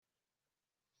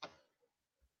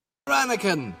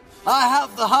Anakin, I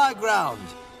have the high ground.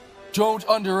 Don't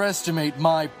underestimate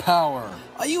my power.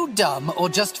 Are you dumb or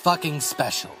just fucking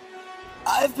special?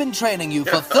 I've been training you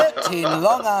for 13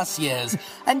 long-ass years,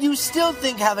 and you still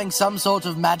think having some sort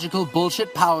of magical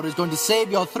bullshit power is going to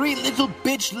save your 3 little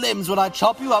bitch limbs when I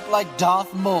chop you up like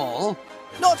Darth Maul?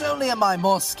 Not only am I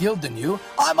more skilled than you,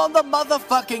 I'm on the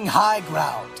motherfucking high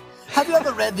ground. Have you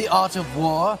ever read The Art of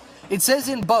War? It says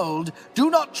in bold, do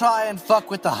not try and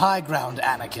fuck with the high ground,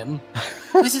 Anakin.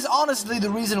 This is honestly the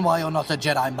reason why you're not a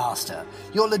Jedi Master.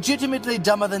 You're legitimately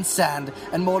dumber than sand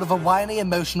and more of a whiny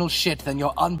emotional shit than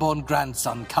your unborn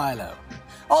grandson, Kylo.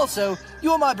 Also,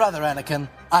 you're my brother, Anakin.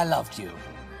 I loved you.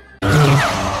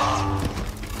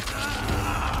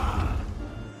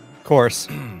 Of course.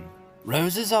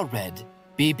 Roses are red,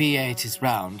 BB-8 is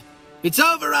round. It's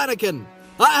over, Anakin!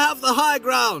 I have the high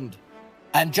ground!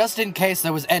 And just in case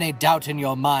there was any doubt in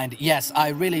your mind, yes,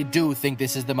 I really do think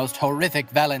this is the most horrific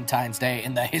Valentine's Day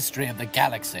in the history of the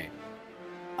galaxy.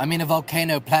 I mean, a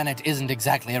volcano planet isn't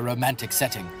exactly a romantic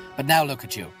setting, but now look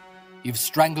at you. You've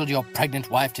strangled your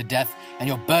pregnant wife to death, and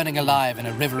you're burning alive in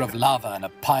a river of lava and a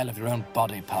pile of your own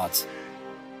body parts.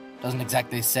 Doesn't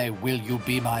exactly say, will you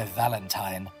be my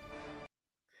Valentine?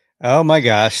 Oh my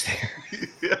gosh.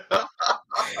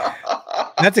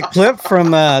 That's a clip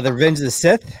from The Revenge of the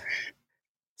Sith,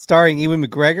 starring Ewan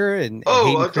McGregor and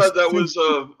Hayden I thought that Christensen. was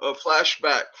a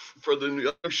flashback for the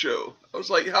new show. I was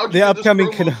like, how'd The you get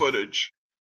upcoming this promo footage?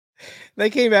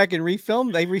 They came back and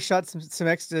refilmed. They reshot some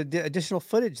extra additional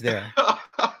footage there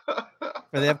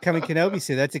for the upcoming Kenobi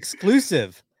series. That's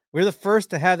exclusive. We're the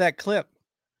first to have that clip.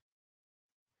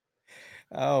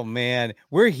 Oh man,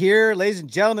 we're here, ladies and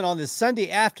gentlemen, on this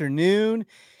Sunday afternoon.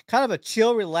 Kind of a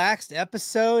chill, relaxed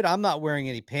episode. I'm not wearing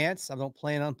any pants. I don't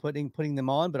plan on putting them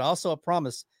on, but also a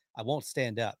promise I won't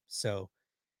stand up. So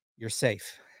you're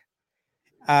safe.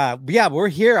 Yeah, we're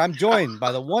here. I'm joined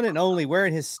by the one and only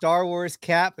wearing his Star Wars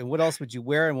cap. And what else would you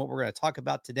wear? And what we're going to talk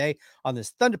about today on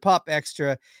this Thunder Pop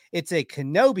Extra. It's a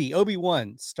Kenobi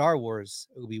Obi-Wan, Star Wars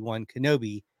Obi-Wan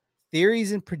Kenobi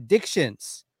theories and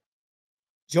predictions.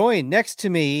 Joined next to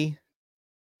me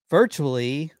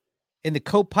virtually in the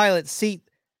co-pilot seat,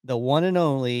 the one and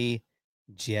only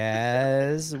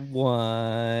Jazz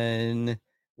One.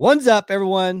 One's up,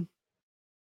 everyone.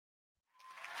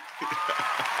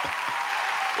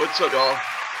 What's up, y'all?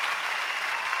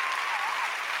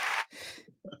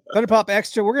 Thunder Pop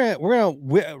Extra. We're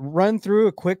gonna run through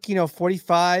a quick,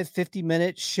 45,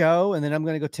 50-minute show, and then I'm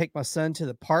gonna go take my son to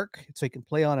the park so he can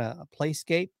play on a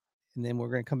playscape, and then we're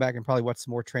gonna come back and probably watch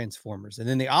some more Transformers, and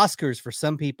then the Oscars for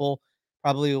some people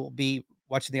probably will be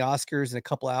watching the Oscars in a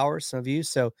couple hours. Some of you,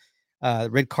 so the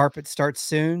red carpet starts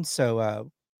soon, so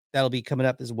that'll be coming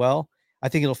up as well. I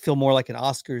think it'll feel more like an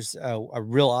Oscars, a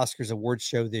real Oscars award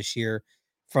show this year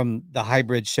from the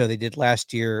hybrid show they did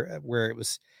last year, where it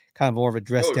was kind of more of a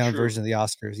dressed down version of the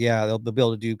Oscars. Yeah, they'll be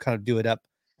able to do it up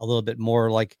a little bit more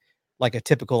like a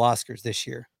typical Oscars this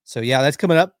year. So yeah, that's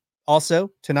coming up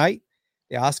also tonight,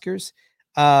 the Oscars.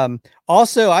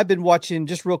 Also, I've been watching,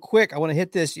 just real quick, I want to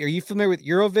hit this. Are you familiar with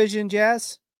Eurovision,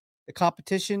 Jazz? The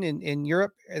competition in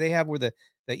Europe they have where the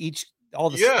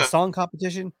song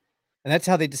competition, and that's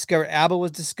how they discovered ABBA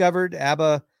was discovered.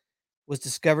 ABBA was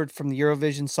discovered from the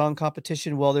Eurovision Song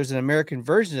Competition. Well, there's an American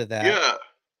version of that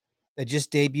that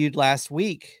just debuted last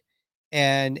week,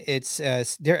 and it's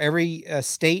there every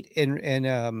state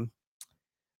and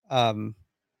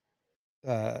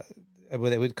what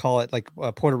they would call it, like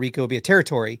Puerto Rico would be a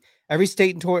territory. Every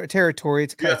state and territory,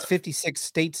 it's 56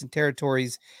 states and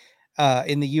territories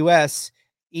in the U.S.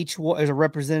 Each is a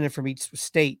representative from each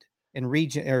state and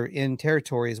region or in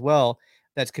territory as well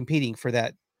that's competing for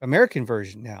that American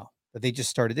version now that they just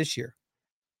started this year,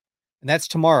 and that's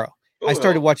tomorrow. I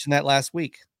started watching that last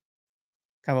week.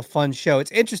 Kind of a fun show.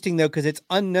 It's interesting though because it's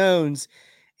unknowns,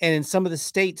 and in some of the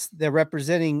states, the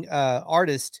representing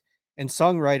artist and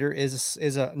songwriter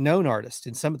is a known artist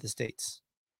in some of the states.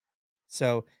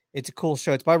 So it's a cool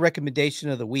show. It's my recommendation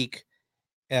of the week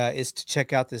is to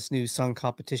check out this new song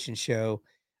competition show.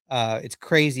 It's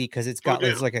crazy because it's got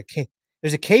there's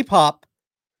a K-pop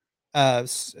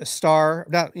star.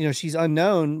 Not she's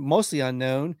unknown, mostly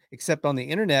unknown, except on the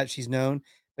internet she's known,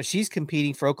 but she's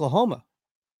competing for Oklahoma,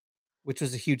 which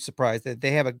was a huge surprise that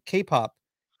they have a K-pop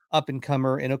up and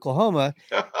comer in Oklahoma.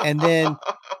 And then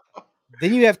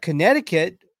you have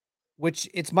Connecticut, which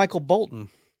it's Michael Bolton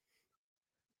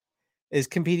is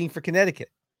competing for Connecticut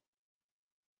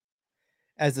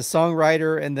as the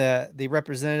songwriter and the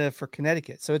representative for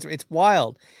Connecticut. So it's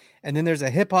wild. And then there's a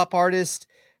hip hop artist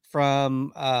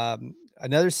from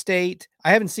another state.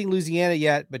 I haven't seen Louisiana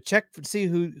yet, but check to see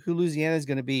who Louisiana is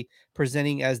going to be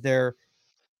presenting as their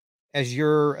as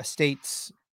your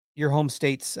home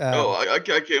state's. I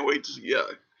can't wait to see. Yeah,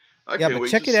 I Yeah, can't but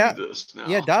wait check to it see out. this now.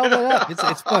 Yeah, dial that up.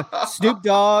 It's fun. Snoop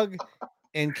Dogg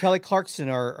and Kelly Clarkson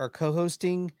are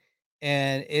co-hosting,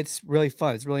 and it's really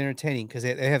fun. It's really entertaining because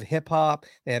they have hip hop,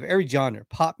 they have every genre,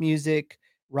 pop music,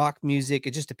 rock music.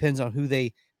 It just depends on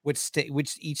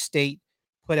which each state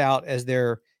put out as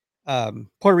their.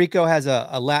 Puerto Rico has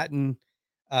a Latin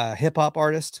hip hop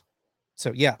artist.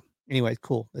 So yeah. Anyway,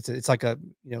 cool. It's like a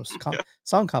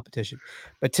song competition.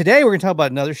 But today we're gonna talk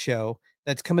about another show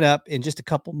that's coming up in just a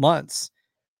couple months.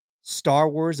 Star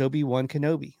Wars Obi-Wan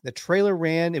Kenobi. The trailer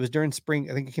ran. It was during spring.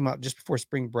 I think it came out just before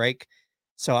spring break.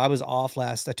 So I was off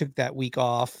I took that week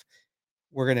off.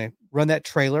 We're going to run that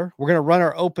trailer. We're going to run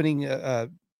our opening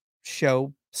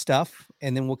show stuff,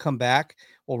 and then we'll come back.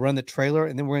 We'll run the trailer,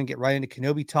 and then we're going to get right into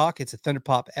Kenobi talk. It's a Thunder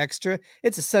Pop Extra.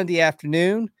 It's a Sunday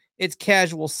afternoon. It's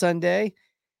casual Sunday.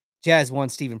 Jazz One,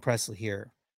 Stephen Presley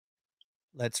here.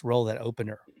 Let's roll that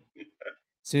opener as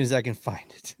soon as I can find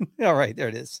it. All right, there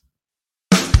it is.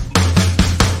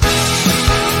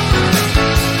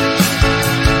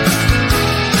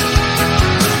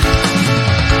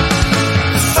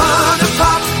 Thunder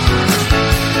Pop.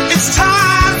 It's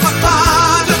time for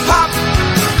Thunder Pop.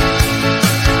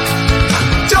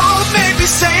 Don't make me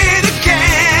say it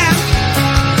again.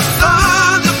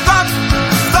 Thunder Pop,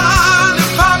 Thunder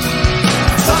Pop,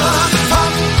 Thunder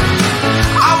Pop.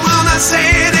 I will not say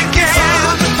it again.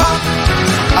 Thunder Pop.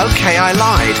 Okay, I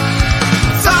lied.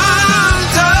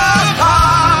 Thunder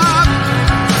Pop,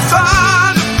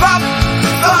 Thunder Pop,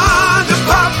 Thunder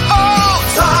Pop, oh,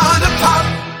 Thunder Pop.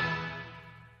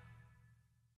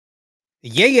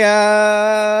 Yeah,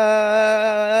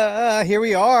 here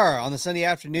we are on the Sunday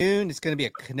afternoon. It's going to be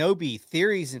a Kenobi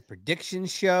theories and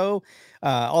predictions show.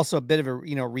 Also a bit of a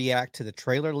react to the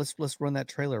trailer. Let's run that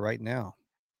trailer right now.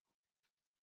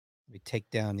 Let me take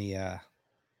down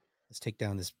let's take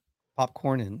down this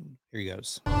popcorn, and here he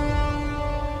goes.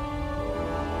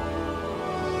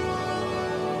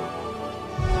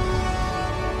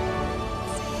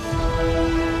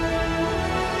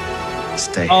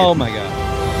 Stay Oh hidden. my god.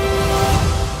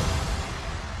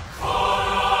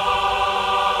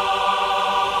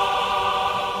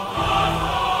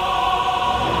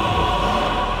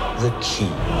 The key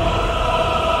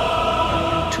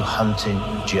to hunting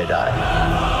Jedi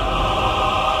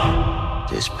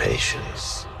is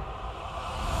patience.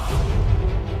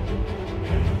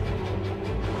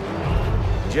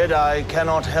 Jedi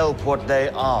cannot help what they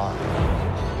are.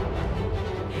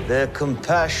 Their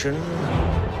compassion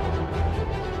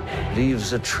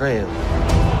leaves a trail.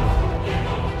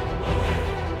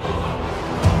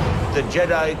 The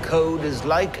Jedi Code is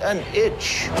like an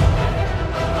itch.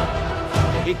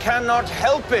 He cannot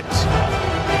help it.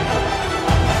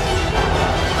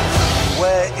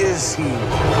 Where is he?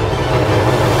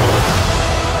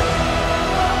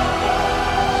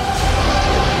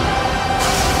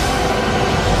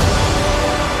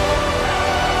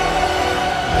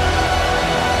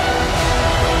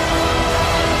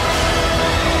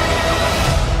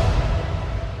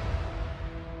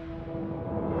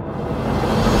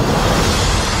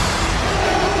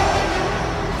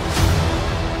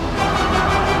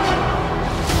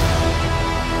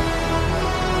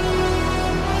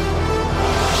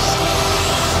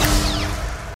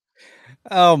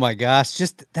 Oh my gosh.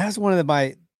 That's one of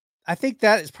I think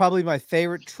that is probably my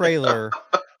favorite trailer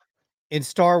in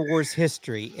Star Wars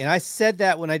history. And I said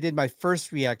that when I did my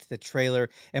first react to the trailer.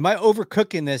 Am I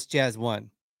overcooking this, Jazz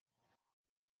One?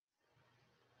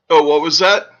 Oh, what was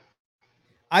that?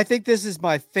 I think this is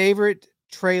my favorite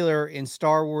trailer in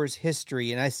Star Wars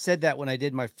history. And I said that when I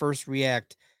did my first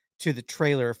react to the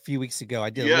trailer a few weeks ago. I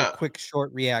did a little quick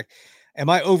short react. Am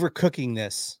I overcooking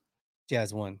this,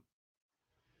 Jazz One?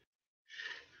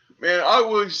 Man, I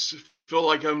always feel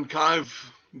like I'm kind of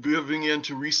giving in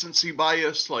to recency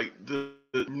bias, like the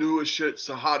newest shit's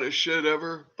the hottest shit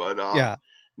ever. But Yeah.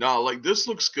 no, like this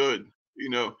looks good.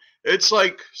 It's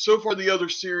like so far the other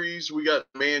series we got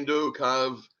Mando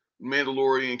kind of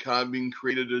Mandalorian kind of being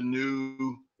created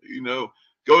anew,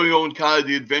 going on kind of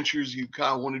the adventures you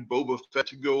kind of wanted Boba Fett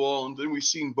to go on. Then we've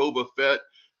seen Boba Fett,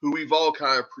 who we've all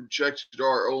kind of projected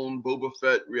our own Boba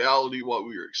Fett reality, what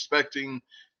we were expecting.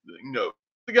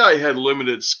 The guy had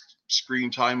limited screen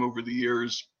time over the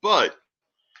years, but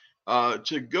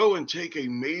to go and take a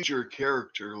major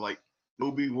character like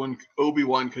Obi-Wan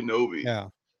Kenobi, Yeah.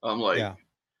 I'm like,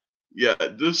 yeah,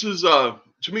 this is to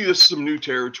me this is some new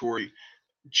territory.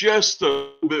 Just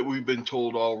a bit we've been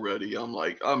told already. I'm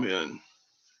like, I'm in.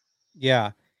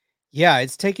 Yeah. Yeah,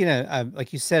 it's taking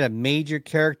like you said, a major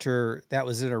character that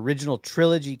was an original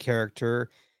trilogy character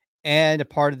and a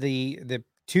part of the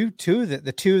two of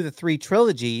the three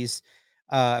trilogies,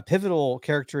 a pivotal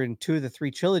character in two of the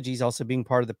three trilogies, also being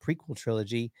part of the prequel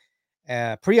trilogy.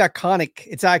 Pretty iconic.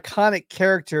 It's an iconic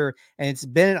character, and it's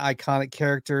been an iconic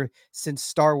character since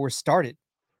Star Wars started.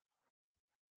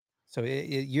 So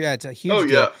it's a huge deal.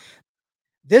 Yeah.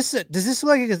 Does this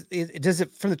look like does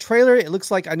it from the trailer? It looks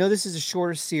like, I know this is a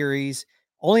shorter series,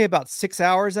 only about 6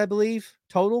 hours, I believe,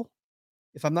 total,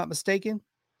 if I'm not mistaken.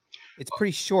 It's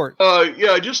pretty short.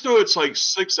 Yeah, I just know it's like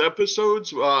 6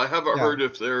 episodes. I haven't Yeah. heard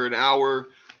if they're an hour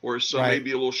or some Right.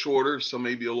 maybe a little shorter, some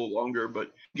maybe a little longer,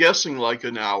 but guessing like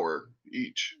an hour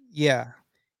each. Yeah.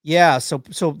 Yeah. So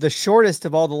the shortest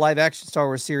of all the live action Star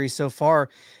Wars series so far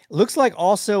looks like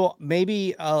also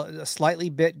maybe a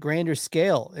slightly bit grander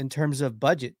scale in terms of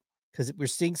budget, because we're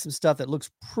seeing some stuff that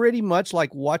looks pretty much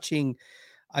like you're watching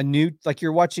a new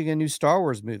Star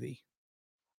Wars movie.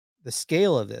 The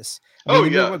scale of this. Oh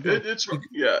you yeah, remember-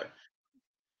 yeah.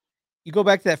 you go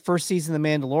back to that first season of The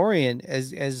Mandalorian,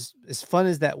 as fun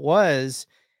as that was,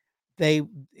 the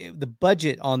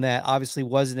budget on that obviously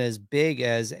wasn't as big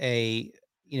as some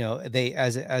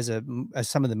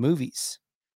of the movies.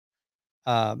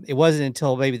 It wasn't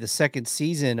until maybe the second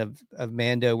season of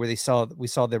Mando where we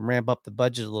saw them ramp up the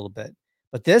budget a little bit.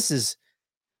 But this is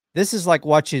like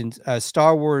watching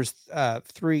Star Wars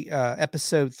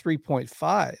episode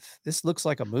 3.5. This looks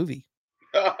like a movie.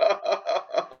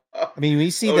 I mean,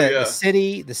 we see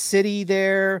the city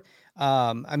there.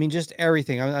 I mean, just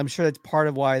everything. I'm sure that's part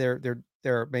of why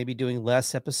they're maybe doing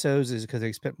less episodes, is because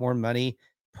they spent more money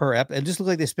per episode. It just looks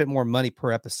like they spent more money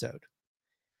per episode.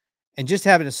 And just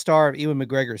having a star of Ewan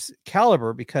McGregor's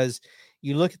caliber, because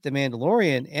you look at The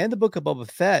Mandalorian and the Book of Boba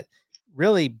Fett,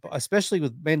 really, especially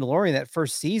with Mandalorian, that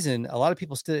first season, a lot of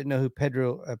people still didn't know who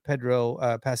Pedro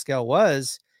Pascal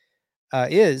is, and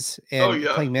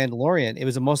playing Mandalorian. It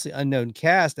was a mostly unknown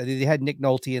cast. I think they had Nick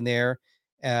Nolte in there,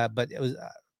 but it was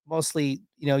mostly,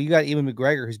 you got Ewan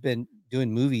McGregor, who's been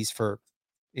doing movies for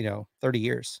 30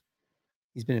 years.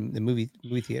 He's been in the movie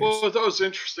theaters. Well, I thought it was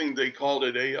interesting they called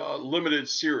it a limited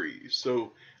series.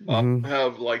 So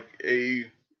have like a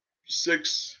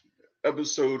 6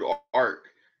 episode arc.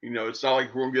 It's not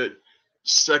like we're gonna get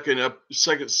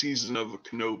second season of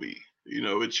Kenobi.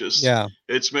 It's just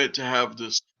it's meant to have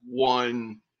this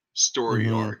one story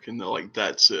arc, and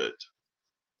that's it.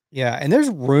 Yeah, and there's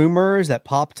rumors that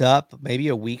popped up maybe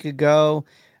a week ago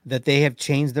that they have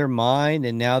changed their mind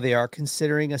and now they are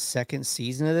considering a second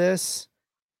season of this.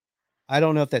 I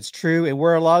don't know if that's true. And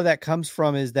where a lot of that comes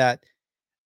from is that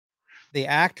the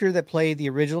actor that played the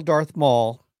original Darth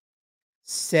Maul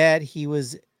said he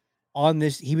was going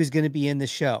to be in the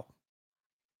show,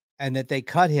 and that they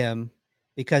cut him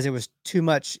because it was too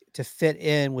much to fit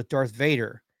in with Darth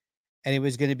Vader, and it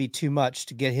was going to be too much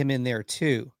to get him in there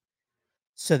too.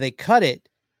 So they cut it,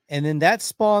 and then that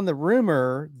spawned the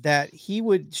rumor that he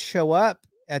would show up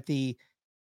at the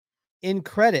end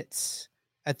credits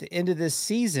at the end of this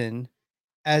season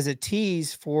as a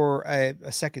tease for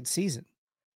a second season.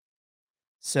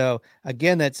 So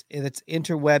again, that's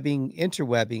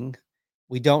interwebbing.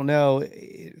 We don't know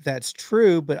if that's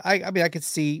true, but I mean, I could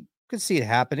see it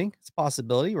happening. It's a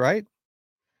possibility, right?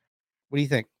 What do you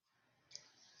think?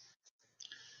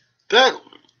 That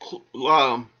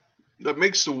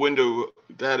makes the window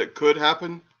that it could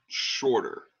happen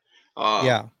shorter.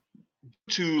 Yeah.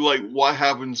 To what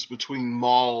happens between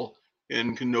Maul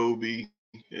and Kenobi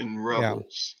and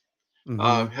Rebels.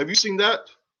 Yeah. Have you seen that?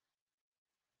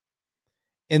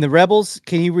 In the Rebels,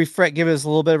 can you give us a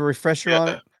little bit of a refresher on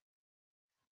it?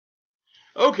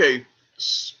 Okay,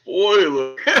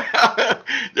 spoiler.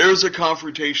 There's a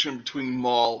confrontation between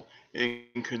Maul and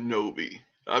Kenobi.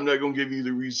 I'm not going to give you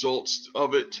the results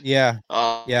of it. Yeah.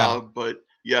 But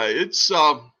yeah, it's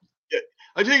I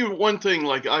tell you one thing,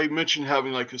 I mentioned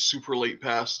having a super late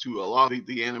pass to a lot of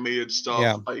the animated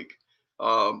stuff,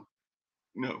 Clone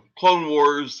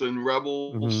Wars and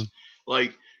Rebels.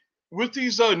 With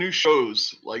these new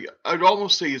shows, I'd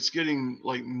almost say it's getting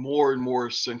more and more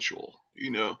essential.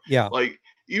 Even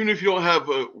if you don't have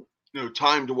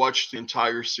time to watch the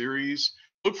entire series,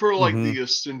 look for the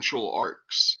essential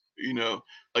arcs.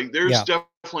 There's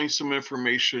definitely some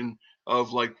information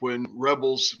of when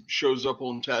Rebels shows up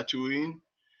on Tatooine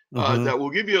that will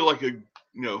give you a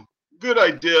good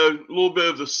idea, a little bit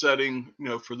of the setting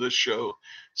for this show.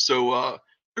 So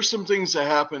there's some things that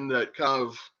happen that kind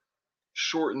of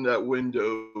shorten that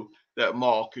window that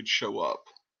Maul could show up,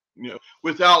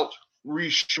 without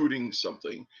reshooting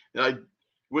something. And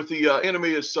with the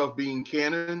animated stuff being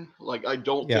canon, I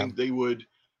don't think they would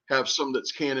have some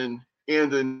that's canon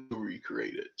and then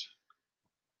recreate it.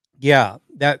 Yeah,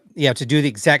 to do the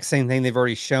exact same thing they've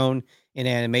already shown in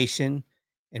animation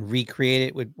and recreate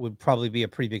it would probably be a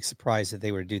pretty big surprise if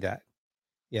they were to do that.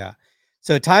 Yeah.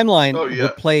 So timeline Oh yeah.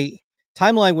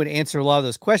 timeline would answer a lot of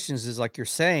those questions, is like you're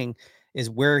saying, is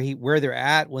where they're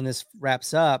at when this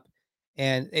wraps up.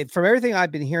 And from everything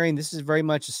I've been hearing, this is very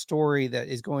much a story that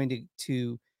is going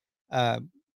to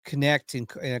connect and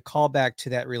a callback to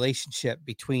that relationship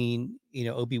between,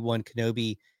 Obi-Wan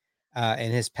Kenobi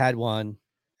and his Padawan,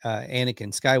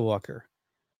 Anakin Skywalker,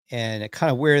 and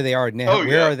kind of where they are now. Oh, Where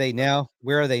yeah. are they now?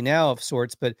 Where are they now of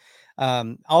sorts? But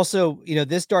also,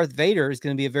 this Darth Vader is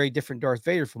going to be a very different Darth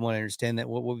Vader from what I understand, that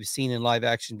what we've seen in live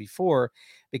action before,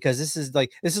 because this is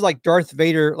like Darth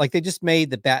Vader. Like, they just made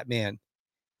the Batman,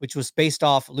 which was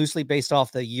loosely based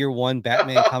off the year one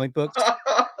Batman comic books.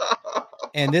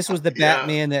 And this was the Yeah.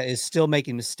 Batman that is still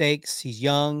making mistakes. He's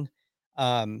young.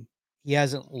 He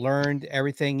hasn't learned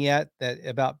everything yet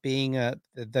about being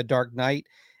the Dark Knight.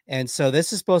 And so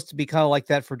this is supposed to be kind of like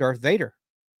that for Darth Vader.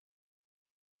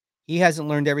 He hasn't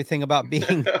learned everything about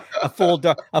being a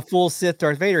full Sith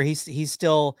Darth Vader. He's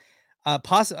still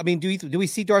possible. I mean, do we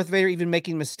see Darth Vader even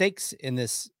making mistakes in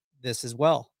this as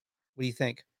well? What do you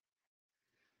think?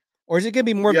 Or is it going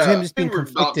to be more of him just being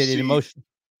conflicted in emotion?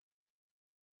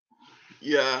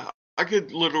 Yeah, I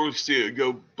could literally see it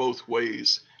go both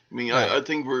ways. I mean, Right. I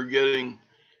think we're getting,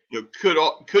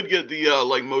 could get the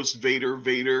like most Vader,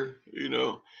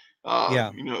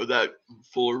 Yeah. that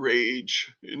full of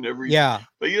rage and everything. Yeah.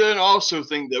 But then also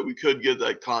think that we could get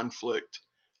that conflict.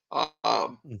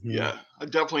 Mhm. Yeah, I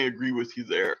definitely agree with you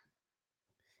there.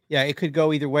 Yeah, it could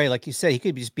go either way. Like you said, he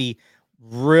could just be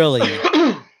really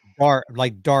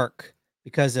dark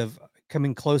because of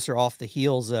coming closer off the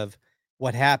heels of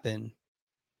what happened,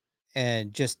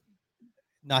 and just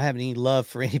not having any love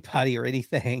for anybody or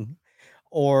anything.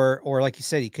 Or like you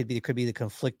said, it could be the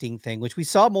conflicting thing, which we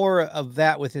saw more of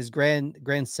that with his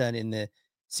grandson in the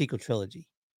sequel trilogy,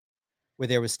 where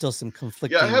there was still some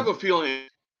conflicting. Yeah, I have a feeling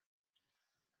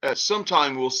at some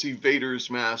time we'll see Vader's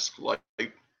mask like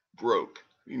broke,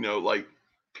 like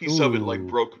piece of it like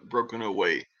Ooh. broken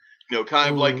away,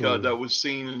 kind of like Ooh. that was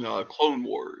seen in Clone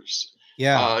Wars,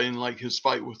 Yeah. in like his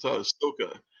fight with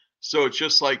Ahsoka. So it's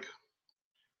just like,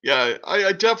 yeah,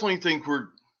 I definitely think I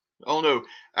don't know,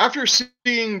 after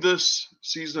seeing this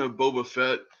season of Boba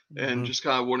Fett and Mhm. just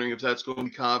kind of wondering if that's going to be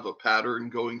kind of a pattern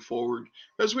going forward,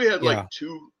 because we had Yeah. like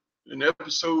an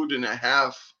episode and a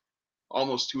half,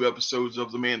 almost 2 episodes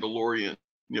of The Mandalorian,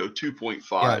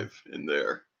 2.5 in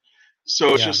there.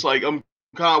 So it's Yeah. just like, I'm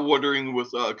kind of wondering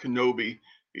with Kenobi,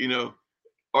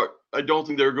 I don't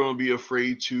think they're going to be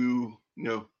afraid to,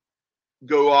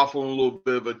 go off on a little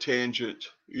bit of a tangent,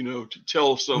 to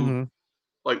tell some Mhm.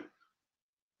 like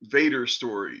Vader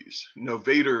stories,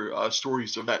 Vader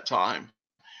stories of that time.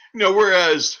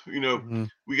 Whereas, Mhm.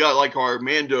 we got like our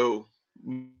Mando,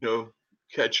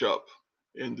 catch up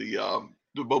in the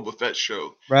Boba Fett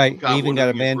show. Right. I'm We kind of even got a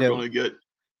wondering if we're Mando. going to get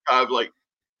kind of like,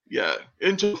 yeah,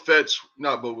 into Fett's,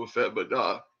 not Boba Fett, but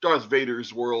Darth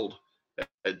Vader's world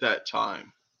at that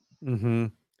time. Mm-hmm.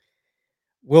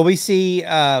 Will we see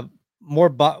more?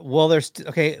 There's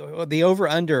okay. The over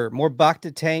under more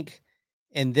Bacta tank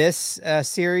in this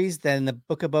series than the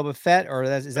Book of Boba Fett, or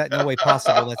is that no way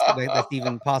possible? That's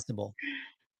even possible.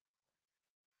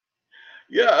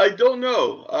 Yeah, I don't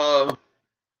know. I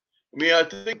mean, I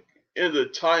think in the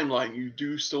timeline you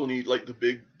do still need like the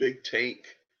big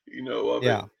tank, of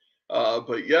Yeah. it.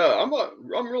 But yeah,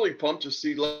 I'm really pumped to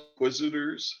see like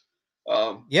Inquisitors,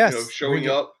 Yes. showing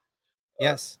up.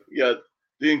 Yes. Yeah,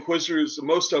 the Inquisitors,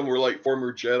 most of them were like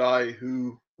former Jedi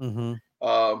Mm-hmm.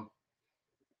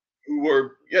 who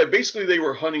were, yeah, basically they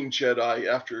were hunting Jedi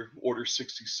after Order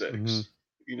 66.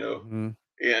 Mm-hmm. Mm-hmm.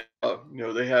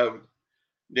 And they have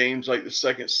names like the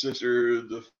second sister,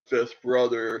 the fifth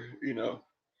brother,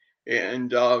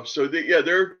 and so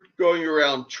they're going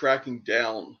around tracking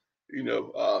down,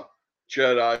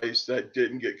 Jedi's that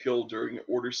didn't get killed during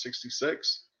Order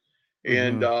 66.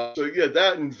 And Mm-hmm. so yeah,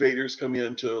 that invaders come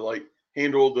in to like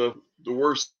handle the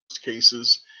worst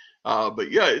cases.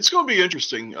 But yeah, it's going to be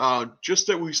interesting. Just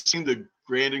that we've seen the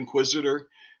Grand Inquisitor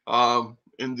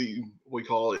in the, we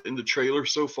call it, in the trailer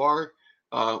so far.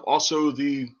 Also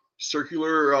the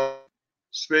circular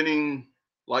spinning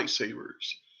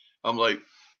lightsabers. I'm like,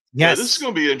 yeah, this is Yes.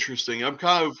 going to be interesting. I'm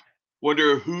kind of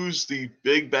wonder who's the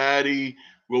big baddie.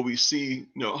 Will we see,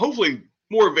 hopefully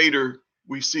more Vader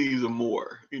we see, the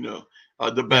more, the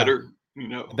better,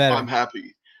 The better. I'm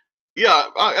happy. Yeah,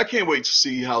 I can't wait to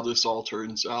see how this all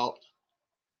turns out.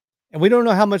 And we don't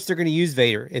know how much they're going to use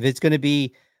Vader. If it's going to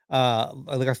be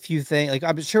like a few things, like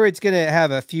I'm sure it's going to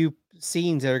have a few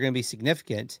scenes that are going to be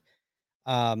significant.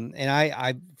 And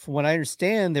I, from what I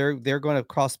understand, they're going to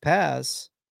cross paths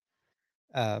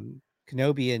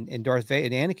Kenobi and Darth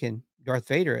Vader and Anakin, Darth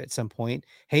Vader at some point.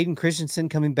 Hayden Christensen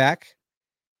coming back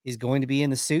is going to be in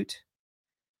the suit.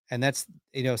 And that's,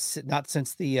 not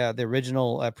since the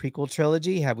original prequel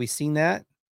trilogy have we seen that.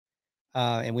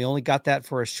 And we only got that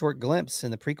for a short glimpse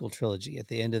in the prequel trilogy at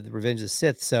the end of the Revenge of the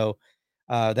Sith. So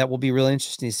that will be really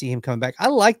interesting to see him come back. I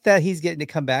like that he's getting to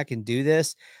come back and do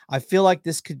this. I feel like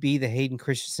this could be the Hayden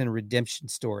Christensen redemption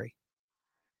story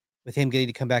with him getting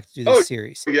to come back to do this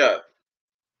series. Yeah.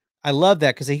 I love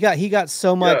that because he got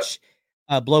so much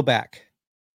blowback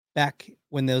back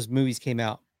when those movies came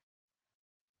out.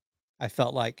 I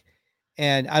felt like,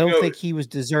 and I don't think he was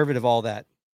deserving of all that.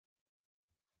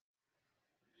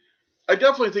 I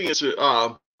definitely think it's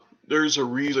there's a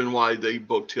reason why they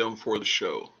booked him for the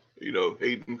show.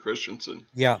 Hayden Christensen.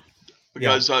 Yeah.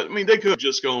 Because I mean, they could have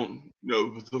just gone,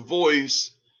 with the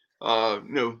voice,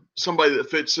 somebody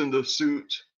that fits in the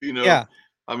suit. Yeah.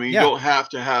 I mean, you don't have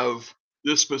to have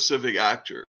this specific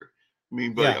actor. I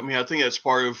mean, but I think that's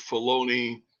part of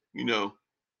Filoni.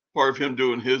 Part of him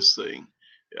doing his thing.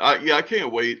 I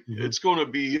can't wait. Mm-hmm. It's going to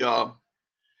be. I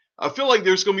feel like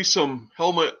there's going to be some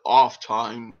helmet off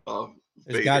time.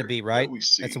 There's got to be, right?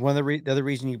 That's one of the other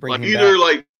reason you bring him either back.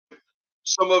 Like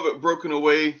some of it broken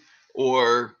away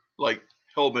or like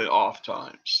helmet off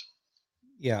times.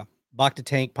 Yeah, Bacta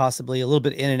tank possibly a little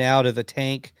bit in and out of the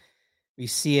tank. We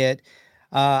see it.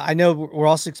 I know we're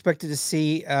also expected to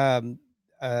see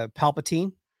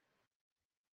Palpatine.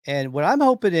 And what I'm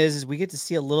hoping is we get to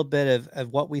see a little bit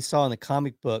of what we saw in the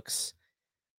comic books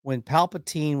when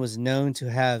Palpatine was known to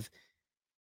have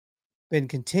been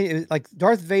like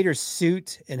Darth Vader's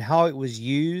suit and how it was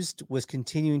used was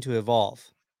continuing to evolve.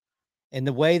 And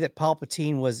the way that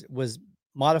Palpatine was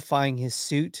modifying his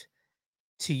suit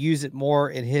to use it more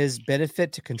in his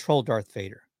benefit to control Darth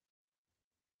Vader.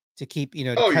 To keep,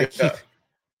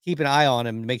 keep an eye on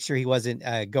him, make sure he wasn't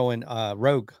going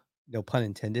rogue, no pun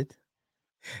intended.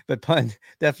 But pun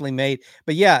definitely made.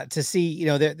 But yeah, to see,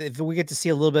 if we get to see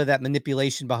a little bit of that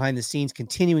manipulation behind the scenes,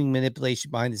 continuing manipulation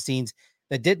behind the scenes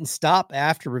that didn't stop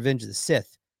after Revenge of the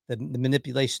Sith, the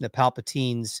manipulation of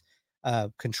Palpatine's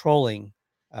controlling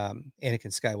Anakin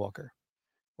Skywalker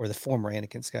or the former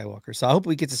Anakin Skywalker. So I hope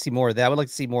we get to see more of that. I would like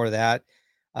to see more of that.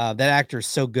 That actor is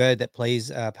so good that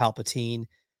plays Palpatine.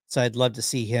 So I'd love to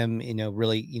see him,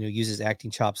 really, use his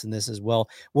acting chops in this as well.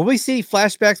 Will we see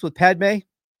flashbacks with Padme?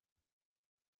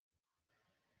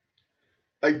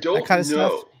 I don't know.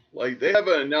 Stuff? Like they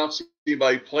haven't announced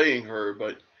anybody playing her,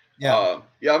 but I'm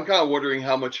kind of wondering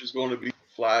how much is going to be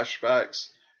flashbacks.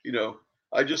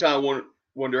 I just kind of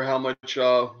wonder how much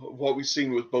what we've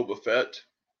seen with Boba Fett.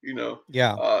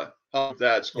 How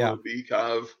that's going to be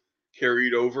kind of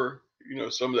carried over.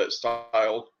 Some of that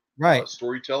style,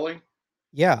 storytelling.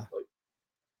 Yeah.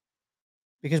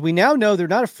 Because we now know they're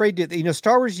not afraid to.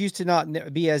 Star Wars used to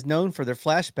not be as known for their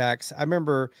flashbacks. I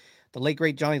remember the late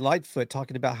great Johnny Lightfoot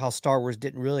talking about how Star Wars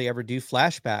didn't really ever do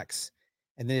flashbacks.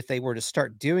 And then if they were to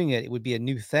start doing it, it would be a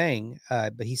new thing.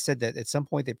 But he said that at some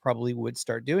point they probably would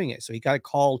start doing it. So he got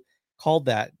called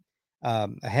that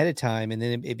ahead of time. And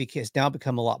then it's now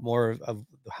become a lot more of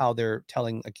how they're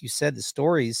telling, like you said, the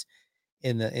stories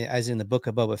as in the Book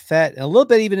of Boba Fett, and a little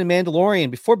bit even in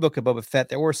Mandalorian before Book of Boba Fett,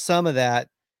 there were some of that,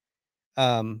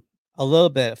 a little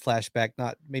bit of flashback,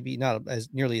 maybe not as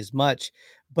nearly as much,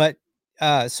 but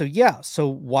so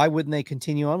why wouldn't they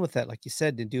continue on with that? Like you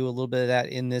said, to do a little bit of that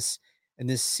in this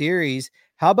series.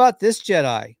 How about this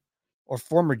Jedi or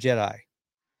former Jedi?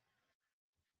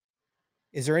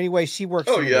 Is there any way she works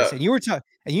into this? And you were talking,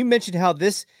 and you mentioned how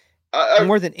this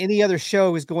more than any other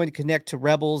show is going to connect to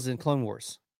Rebels and Clone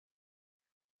Wars.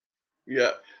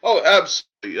 Yeah. Oh,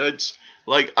 absolutely. It's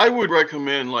like I would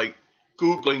recommend like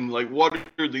Googling like what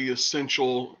are the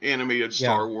essential animated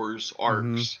Star Wars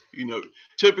arcs. Mm-hmm.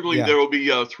 Typically there will be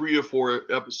 3 or 4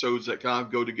 episodes that kind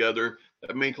of go together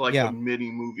that make like a mini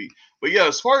movie. But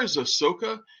as far as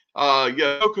Ahsoka,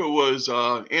 Ahsoka was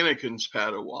Anakin's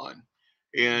Padawan,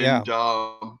 and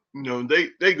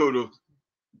they go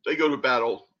to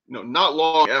battle. Not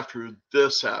long after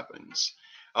this happens.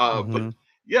 But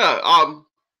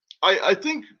I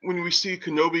think when we see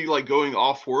Kenobi like going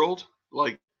off world,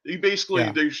 like he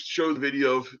basically they show the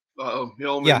video of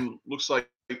him and looks like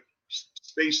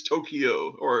Space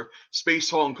Tokyo or Space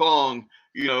Hong Kong.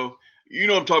 What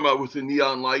I'm talking about with the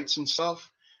neon lights and stuff.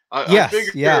 I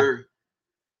figure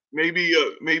maybe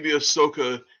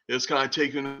Ahsoka is kind of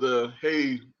taking the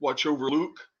hey, watch over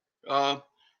Luke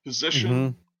position.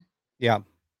 Mm-hmm. Yeah.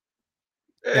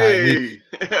 Hey.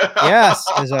 Yes,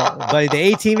 buddy. The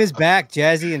A-Team is back.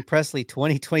 Jazzy and Presley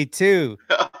 2022.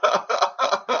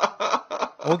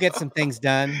 We'll get some things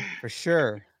done for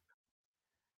sure.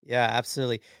 Yeah,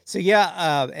 absolutely. So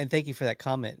yeah, and thank you for that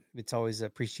comment. It's always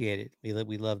appreciated. We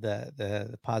love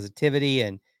the positivity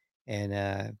and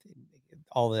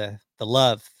all the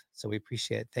love. So we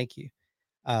appreciate it. Thank you.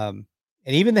 And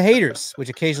even the haters, which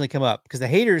occasionally come up, because the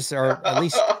haters are at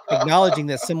least acknowledging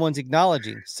that someone's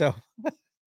acknowledging. So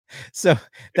so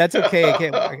that's okay. Okay,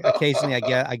 occasionally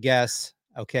I guess.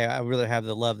 Okay, I really have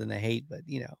the love than the hate, but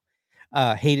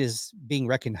hate is being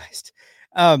recognized.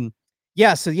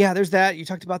 Yeah, so yeah, there's that. You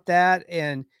talked about that,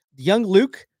 and young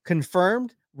Luke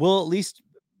confirmed will at least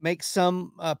make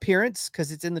some appearance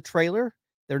because it's in the trailer.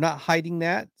 They're not hiding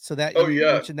that, so that Oh you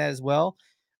yeah. mentioned that as well.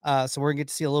 So we're gonna get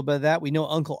to see a little bit of that. We know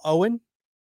Uncle Owen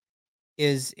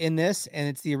is in this, and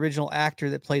it's the original actor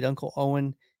that played Uncle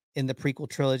Owen in the prequel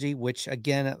trilogy, which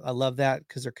again, I love that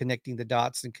because they're connecting the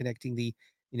dots and connecting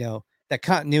that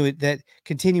continuity, that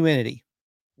continuity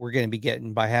we're going to be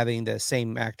getting by having the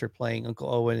same actor playing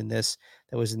Uncle Owen in this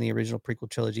that was in the original prequel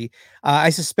trilogy. I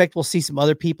suspect we'll see some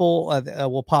other people that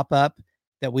will pop up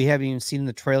that we haven't even seen in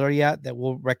the trailer yet that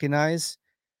we'll recognize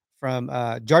from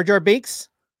Jar Jar Binks.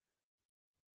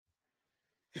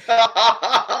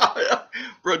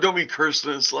 Bro, don't be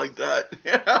cursing us like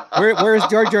that. Where is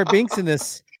Jar Jar Binks in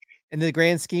this, in the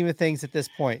grand scheme of things at this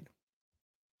point?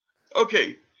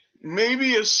 Okay,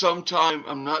 maybe at some time,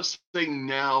 I'm not saying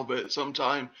now, but at some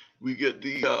time we get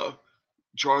the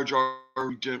Jar Jar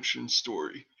redemption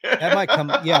story. That might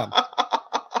come. Yeah.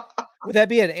 Would that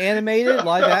be an animated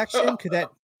live action? Could that?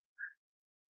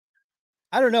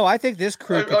 I don't know. I think this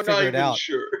crew could I'm not figure it even out.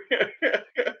 sure.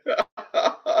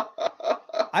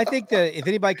 I think that if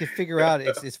anybody could figure out,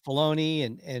 it's Filoni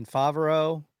and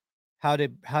Favreau how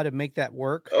to make that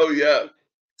work Oh yeah.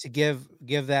 to give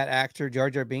that actor, Jar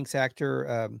Jar Binks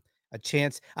actor, a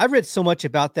chance. I've read so much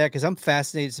about that because I'm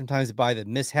fascinated sometimes by the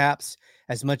mishaps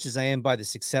as much as I am by the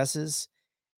successes.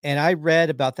 And I read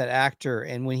about that actor,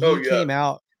 and when Oh he yeah. came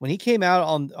out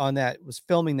on that, was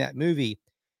filming that movie,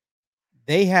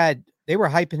 they were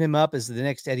hyping him up as the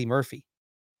next Eddie Murphy.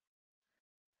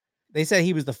 They said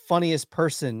he was the funniest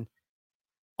person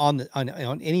on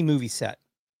any movie set.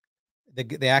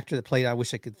 The actor that played, I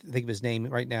wish I could think of his name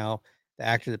right now. The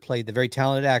actor that played, the very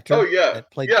talented actor Oh yeah.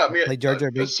 that played Yeah. I mean, Jar Jar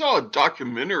I Binks. saw a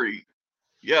documentary.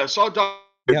 Yeah, I saw a documentary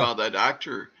Yeah, about that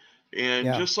actor, and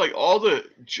yeah. just like all the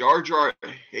Jar Jar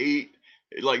hate,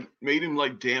 it like made him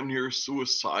like damn near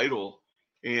suicidal.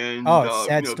 Oh, And it's a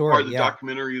sad part story. of the Yeah,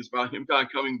 documentary is about him kind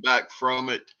of coming back from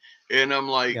it. And I'm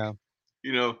like, yeah. I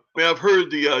mean, I've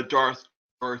heard the Darth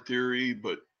Jar theory,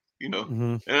 but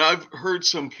Hmm. and I've heard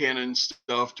some canon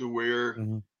stuff to where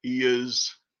Hmm. he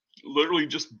is literally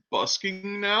just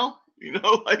busking now.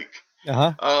 Like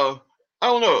Uh-huh. uh, I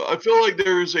don't know. I feel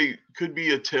like could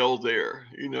be a tale there.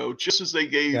 Just as they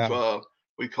gave Yeah.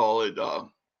 we call it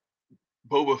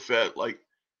Boba Fett like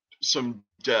some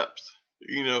depth.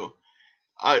 You know,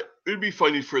 it'd be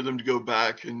funny for them to go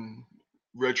back and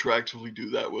retroactively do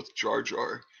that with Jar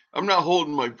Jar. I'm not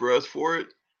holding my breath for it.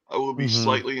 I will be Hmm.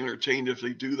 slightly entertained if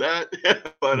they do that,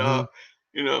 but Hmm.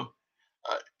 you know,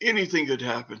 anything could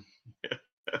happen.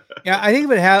 Yeah, I think it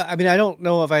would have. I mean, I don't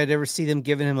know if I'd ever see them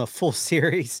giving him a full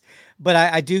series, but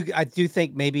I do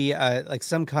think maybe like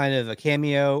some kind of a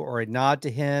cameo or a nod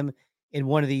to him in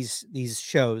one of these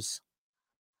shows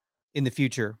in the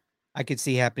future. I could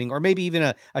see happening, or maybe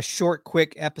even a short,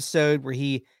 quick episode where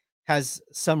he has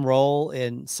some role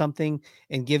in something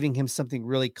and giving him something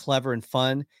really clever and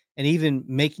fun, and even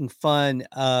making fun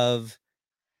of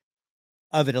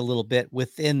it a little bit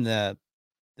within the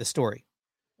story,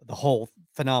 the whole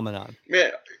phenomenon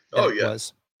Man, that oh it yeah.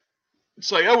 was.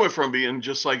 It's like I went from being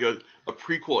just like a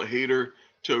prequel hater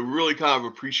to really kind of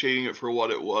appreciating it for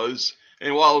what it was.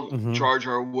 And while Hmm. Jar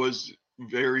Jar was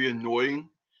very annoying,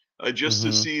 just to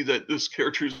Hmm. see that this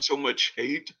character is so much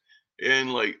hate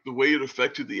and like the way it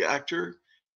affected the actor,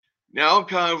 now I'm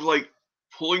kind of like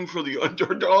pulling for the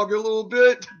underdog a little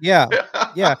bit. Yeah,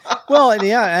 yeah. Well, and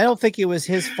yeah, I don't think it was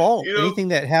his fault. you know? Anything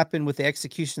that happened with the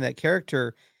execution of that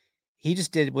character, he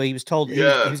just did what he was told. He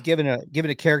Yeah. was given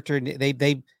a character, and they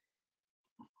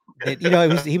that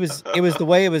it was the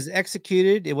way it was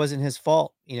executed. It wasn't his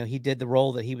fault. He did the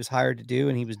role that he was hired to do,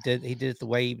 and he did it the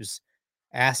way he was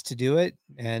asked to do it,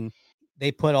 and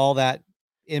they put all that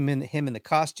him in the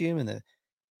costume and the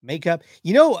makeup.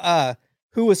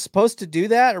 Who was supposed to do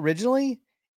that originally,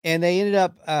 and they ended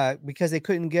up because they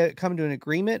couldn't come to an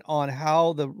agreement on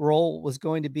how the role was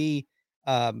going to be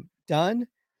done,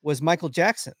 was Michael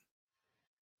Jackson.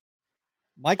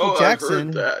 Michael Oh, I heard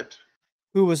Jackson, that.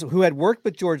 who had worked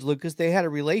with George Lucas. They had a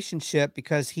relationship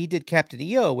because he did Captain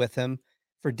EO with him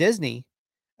for Disney,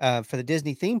 for the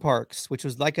Disney theme parks, which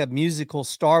was like a musical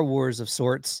Star Wars of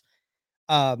sorts.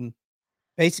 Um,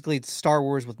 Basically, it's Star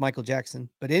Wars with Michael Jackson.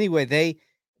 But anyway,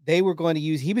 they were going to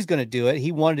use. He was going to do it.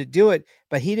 He wanted to do it,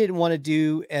 but he didn't want to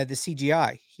do the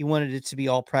CGI. He wanted it to be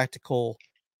all practical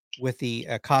with the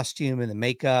costume and the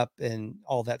makeup and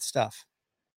all that stuff.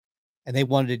 And they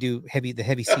wanted to do the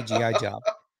heavy CGI job.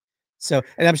 So,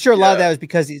 and I'm sure a lot of that was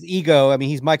because his ego. I mean,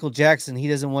 he's Michael Jackson. He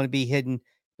doesn't want to be hidden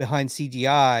behind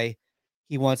CGI.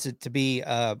 He wants it to be,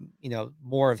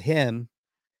 more of him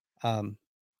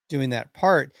doing that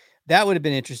part. That would have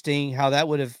been interesting how that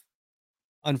would have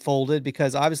unfolded,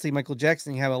 because obviously Michael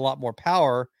Jackson had a lot more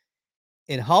power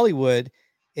in Hollywood.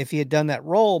 If he had done that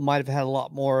role, might have had a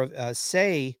lot more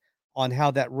say on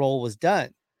how that role was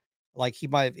done. Like he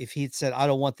might have, if he'd said, I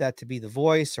don't want that to be the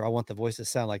voice, or I want the voice to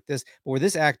sound like this. But where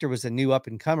this actor was a new up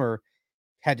and comer,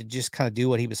 had to just kind of do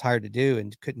what he was hired to do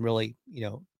and couldn't really,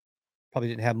 probably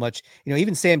didn't have much,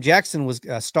 even Sam Jackson was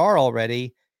a star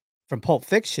already from Pulp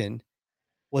Fiction,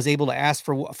 was able to ask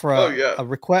for a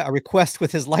request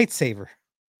with his lightsaber.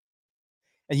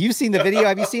 And you've seen the video.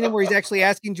 Have you seen him where he's actually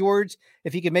asking George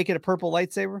if he could make it a purple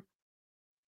lightsaber?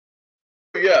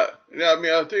 Yeah. I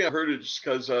mean, I think I heard it just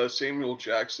because Samuel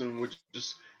Jackson would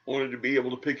just wanted to be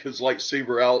able to pick his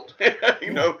lightsaber out.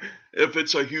 If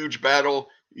it's a huge battle,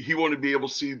 he wanted to be able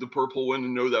to see the purple one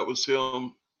and know that was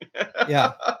him.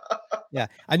 Yeah.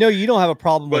 I know you don't have a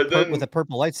problem with a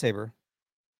purple lightsaber.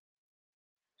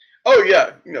 Oh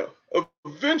yeah,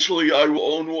 eventually I will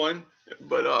own one,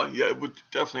 but it would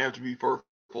definitely have to be purple.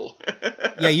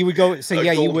 Yeah, you would go. So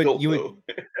yeah, you would.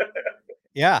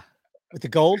 Yeah, with the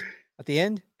gold at the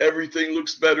end. Everything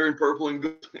looks better in purple and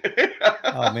gold.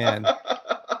 Oh man,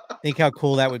 think how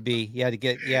cool that would be.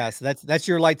 Yeah, so that's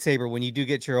your lightsaber when you do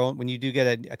get your own. When you do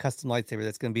get a custom lightsaber,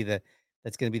 that's going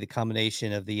to be the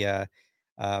combination of the.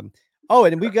 And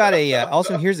we got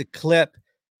also here's a clip.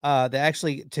 That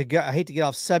actually, I hate to get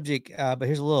off subject, but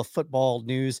here's a little football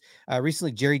news.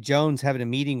 Recently, Jerry Jones having a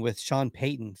meeting with Sean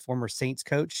Payton, former Saints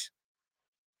coach.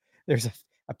 There's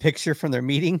a picture from their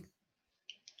meeting.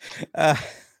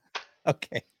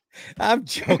 Okay, I'm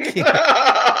joking.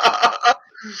 I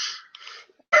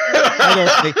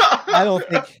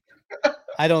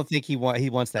don't think he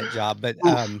wants that job, but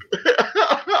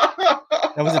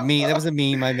that was a meme. That was a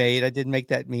meme I made. I did make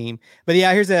that meme, but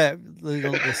yeah, here's a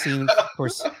little scene, of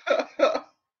course.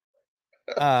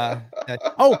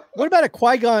 What about a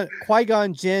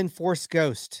Qui-Gon Jinn Force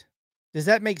Ghost? Does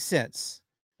that make sense?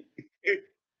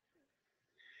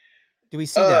 Do we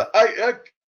see that?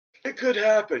 It could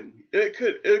happen. It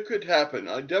could happen.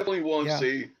 I definitely want to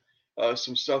see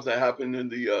some stuff that happened in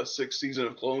the 6th season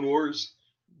of Clone Wars.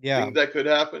 Yeah, I think that could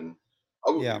happen.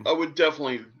 I would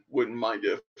definitely wouldn't mind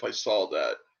if I saw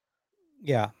that.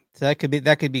 Yeah, so that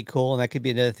could be cool, and that could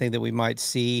be another thing that we might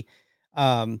see.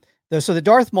 So the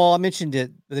Darth Maul, I mentioned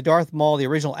it. The Darth Maul, the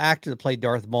original actor that played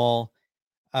Darth Maul,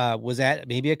 was at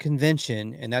maybe a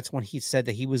convention, and that's when he said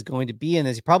that he was going to be in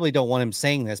this. You probably don't want him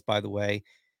saying this, by the way.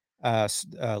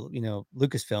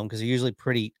 Lucasfilm, because they're usually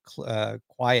pretty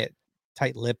quiet,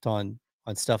 tight-lipped on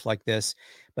stuff like this.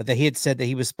 But that he had said that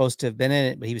he was supposed to have been in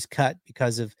it, but he was cut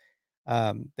because of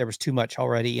there was too much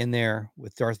already in there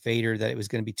with Darth Vader, that it was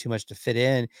going to be too much to fit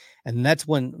in. And that's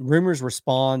when rumors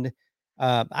respond.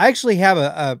 I actually have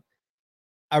a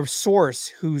source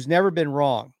who's never been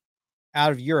wrong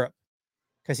out of Europe,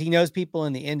 because he knows people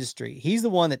in the industry. He's the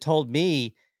one that told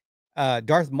me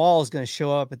Darth Maul is going to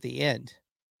show up at the end,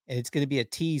 and it's going to be a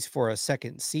tease for a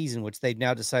second season, which they've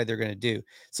now decided they're going to do.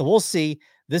 So we'll see.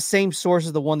 This same source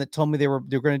is the one that told me there was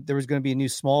going to be a new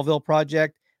Smallville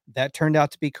project. That turned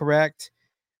out to be correct.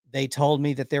 They told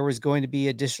me that there was going to be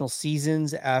additional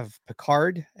seasons of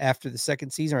Picard after the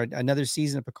second season, or another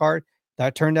season of Picard.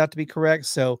 That turned out to be correct.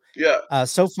 So yeah,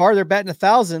 so far they're batting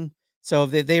 1,000. So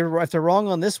if they're wrong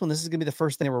on this one, this is going to be the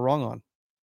first thing they were wrong on.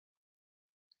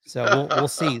 So we'll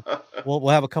see. We'll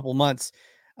have a couple months.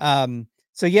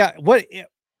 So yeah, what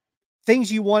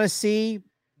things you want to see?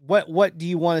 What do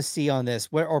you want to see on this?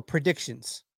 Or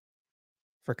predictions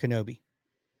for Kenobi?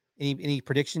 Any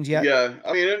predictions yet? Yeah,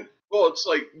 I mean, it's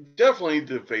like definitely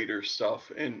the Vader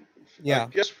stuff, and I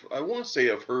guess I want to say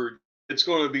I've heard it's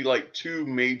going to be like 2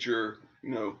 major,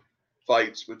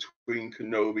 fights between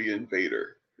Kenobi and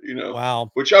Vader.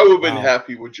 Wow. Which I would have been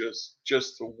happy with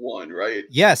just the one, right?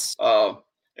 Yes.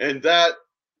 And I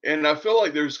feel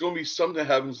like there's going to be something that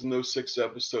happens in those 6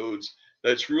 episodes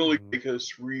that's really make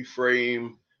us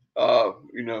reframe,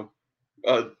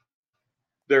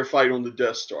 their fight on the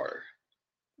Death Star.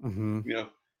 Mm-hmm.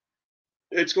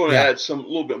 It's going to add a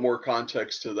little bit more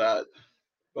context to that.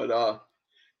 But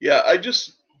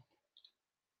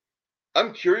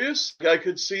I'm curious. I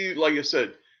could see, like I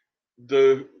said,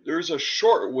 there's a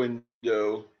short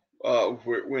window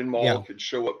when Maul Yeah. could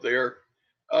show up there,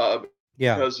 uh,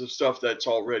 Yeah. because of stuff that's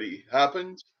already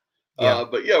happened. Yeah.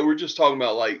 But yeah, we're just talking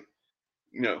about like,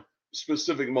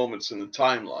 specific moments in the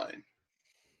timeline.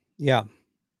 Yeah.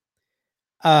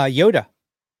 Yoda.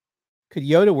 Could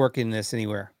Yoda work in this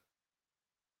anywhere?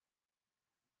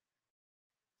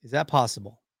 Is that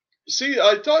possible? See,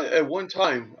 I thought at one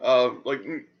time, like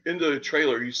in the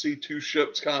trailer, you see two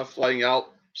ships kind of flying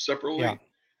out separately. Yeah.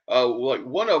 Like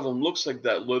one of them looks like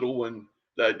that little one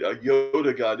that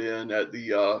Yoda got in at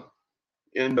the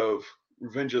end of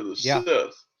Revenge of the Yeah.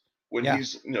 Sith when Yeah.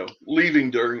 he's leaving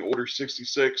during Order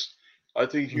 66. I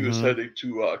think he was Mhm. headed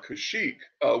to Kashyyyk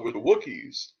with the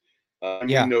Wookiees.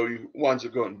 Yeah. He winds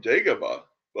up going to Dagobah,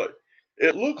 but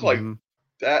it looked like Mhm.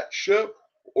 that ship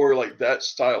or like that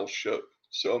style ship.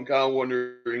 So I'm kind of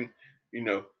wondering,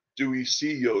 do we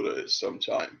see Yoda at some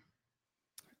time?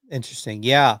 Interesting.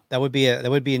 Yeah, that would be a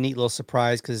neat little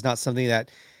surprise because it's not something that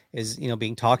is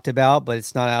being talked about, but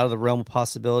it's not out of the realm of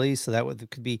possibilities. So that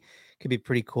could be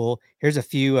pretty cool. Here's a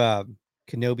few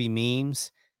Kenobi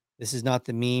memes. This is not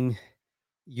the meme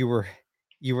you were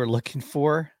looking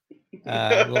for.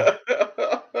 Little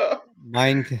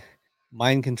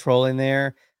mind control in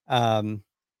there.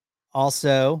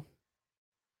 Also,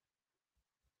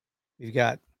 we've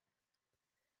got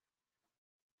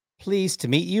pleased to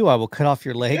meet you. I will cut off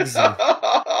your legs and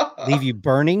leave you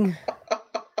burning.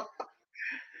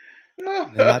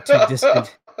 The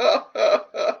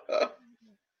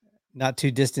not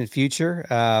too distant future.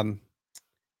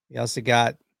 We also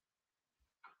got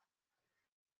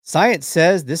science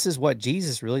says this is what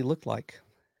Jesus really looked like.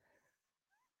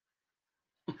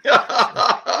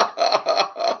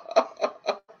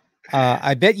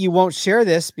 I bet you won't share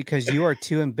this because you are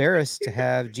too embarrassed to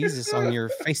have Jesus on your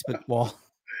Facebook wall.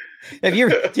 Do you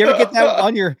ever get that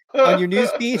on your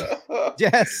news feed?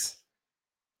 Yes.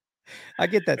 I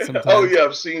get that sometimes. Oh yeah,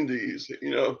 I've seen these.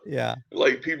 Yeah.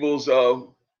 Like people's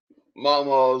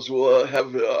mamas will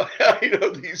have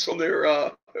these on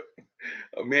their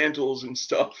mantles and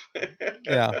stuff.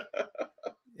 Yeah.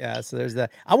 Yeah. So there's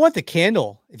that. I want the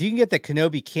candle. If you can get the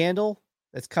Kenobi candle,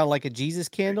 that's kind of like a Jesus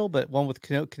candle, but one with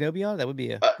Kenobi on it, that would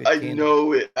be a good I candle.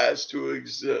 know it has to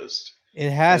exist. It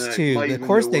has and I to. might Of even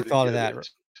course, know they where to thought of get that.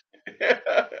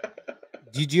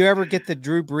 it. Did you ever get the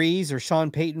Drew Brees or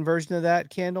Sean Payton version of that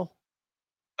candle?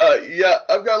 Yeah,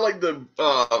 I've got like the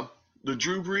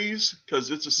Drew Brees because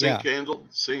it's a Saint Yeah. candle.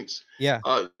 Saints. Yeah.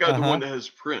 Got the one that has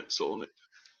Prince on it.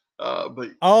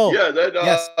 But Oh, yeah, that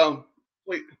yes.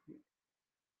 wait.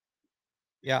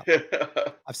 Yeah.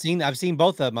 I've seen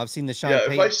both of them. I've seen the Sean Yeah,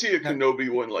 Payton. if I see a Kenobi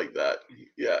one like that,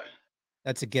 yeah.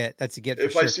 That's a get. That's a get for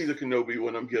If sure. I see the Kenobi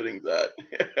one, I'm getting that.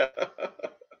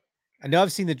 I know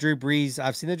I've seen the Drew Brees.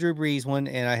 I've seen the Drew Brees one,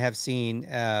 and I have seen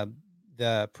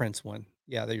the Prince one.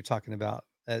 Yeah, that you're talking about.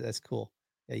 That's cool.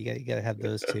 Yeah, you got to have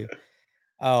those two.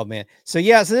 Oh man. So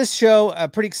yeah, so this show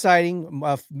pretty exciting.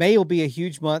 May will be a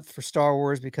huge month for Star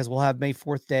Wars because we'll have May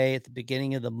 4th day at the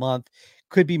beginning of the month.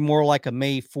 Could be more like a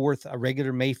May 4th, a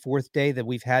regular May 4th day that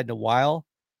we've had in a while.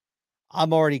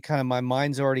 I'm already my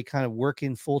mind's already kind of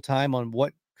working full time on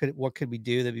what could we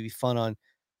do that would be fun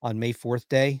on May 4th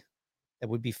day. That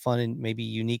would be fun and maybe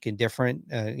unique and different.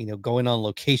 Going on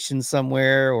location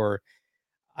somewhere, or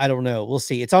I don't know. We'll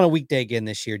see. It's on a weekday again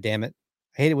this year. Damn it!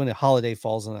 I hate it when a holiday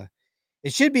falls on a.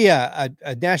 It should be a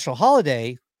national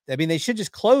holiday. I mean, they should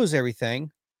just close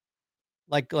everything,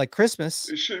 like Christmas.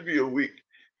 It should be a week.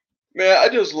 Man, I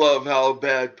just love how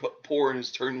bad porn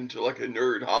has turned into like a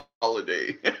nerd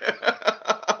holiday.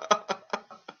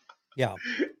 Yeah.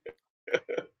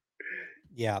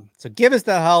 Yeah. So give us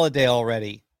that holiday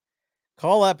already.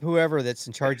 Call up whoever that's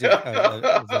in charge of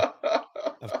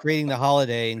creating the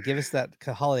holiday and give us that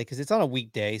holiday because it's on a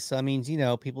weekday. So that means,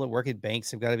 people that work at banks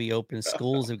have got to be open,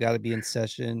 schools have got to be in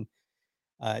session.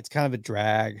 It's kind of a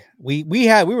drag. We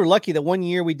were lucky that one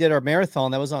year we did our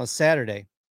marathon that was on a Saturday.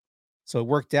 So it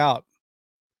worked out.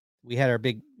 We had our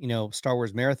big, Star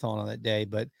Wars marathon on that day.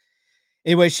 But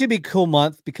anyway, it should be a cool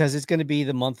month because it's going to be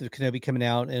the month of Kenobi coming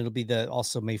out, and it'll be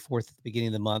also May 4th at the beginning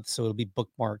of the month. So it'll be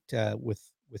bookmarked with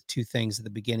two things at the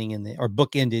beginning or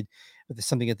bookended with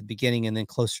something at the beginning and then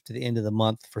closer to the end of the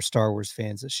month for Star Wars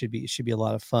fans. It should be a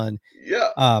lot of fun.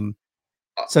 Yeah.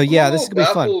 So yeah, this is gonna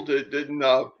be fun. It didn't.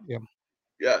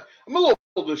 Yeah, I'm a little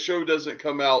baffled the show doesn't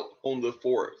come out on the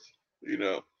 4th.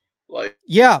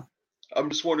 Yeah. I'm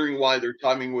just wondering why they're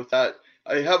timing with that.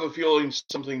 I have a feeling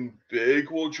something big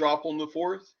will drop on the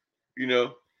 4th. I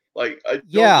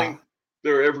don't think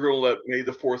they're ever going to let May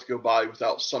the 4th go by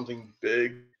without something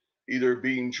big either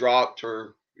being dropped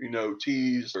or,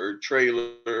 teased or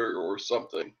trailer or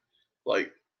something.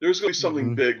 Like, there's going to be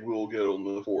something big we'll get on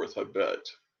the 4th, I bet.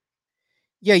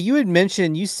 Yeah, you had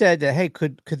mentioned, you said that, hey,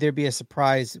 could there be a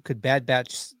surprise? Could Bad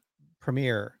Batch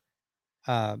premiere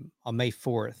on May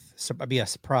 4th? So be a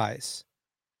surprise.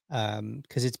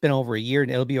 Because it's been over a year,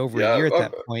 and it'll be over a Yeah, year at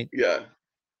that point. yeah,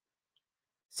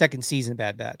 Second season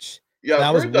Bad Batch. yeah. So I've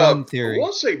that was heard one I theory.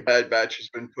 want to say Bad Batch has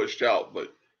been pushed out,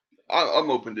 but I'm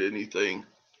open to anything.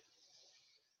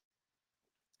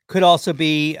 Could also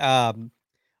be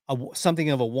something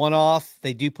of a one-off.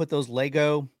 They do put those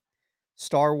Lego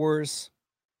Star Wars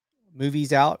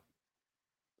movies out,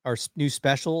 or new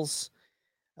specials,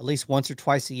 at least once or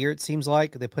twice a year. It seems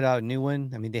like they put out a new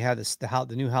one. I mean, they had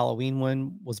the new Halloween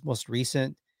one was most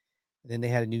recent. And then they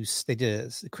had they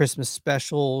did a Christmas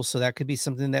special, so that could be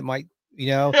something that might,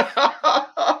 The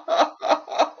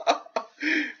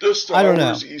I Star don't know.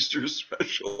 Wars Easter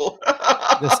special.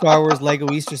 The Star Wars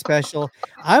Lego Easter special.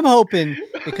 I'm hoping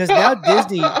because now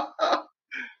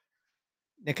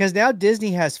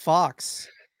Disney has Fox.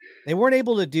 They weren't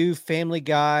able to do Family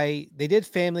Guy. They did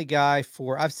Family Guy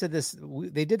for, I've said this,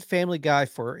 they did Family Guy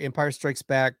for Empire Strikes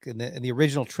Back in the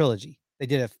original trilogy. They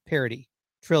did a parody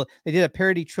They did a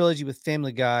parody trilogy with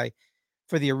Family Guy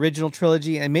for the original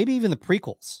trilogy, and maybe even the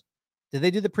prequels. Did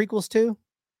they do the prequels too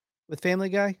with Family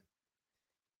Guy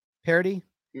parody?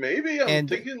 Maybe I'm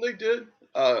thinking they did.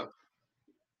 Yeah,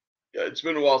 it's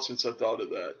been a while since I thought of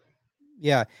that.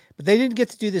 Yeah, but they didn't get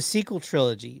to do the sequel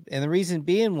trilogy. And the reason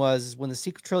being was when the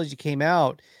sequel trilogy came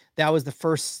out, that was the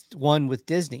first one with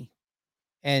Disney.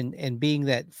 And being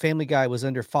that Family Guy was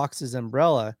under Fox's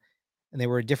umbrella and they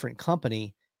were a different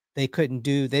company, they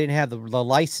didn't have the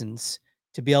license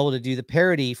to be able to do the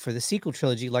parody for the sequel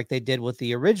trilogy like they did with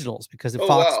the originals because of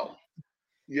Fox. Wow.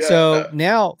 Yeah. So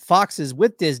now Fox is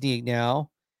with Disney now.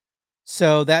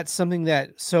 So that's something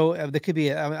that, there could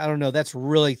be, I don't know, that's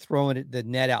really throwing the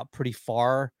net out pretty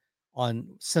far on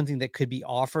something that could be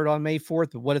offered on May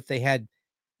 4th. But what if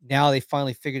now they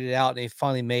finally figured it out and they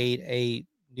finally made a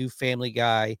new Family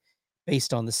Guy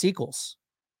based on the sequels.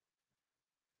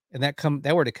 And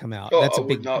that were to come out. That's I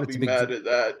would not be mad at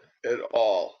that at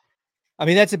all. I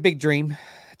mean, that's a big dream.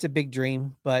 It's a big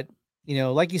dream, but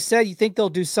like you said, you think they'll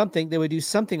do something. They would do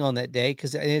something on that day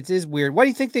because it is weird. Why do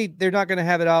you think they're not going to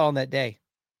have it out on that day?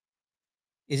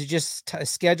 Is it just a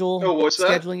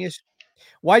scheduling issue?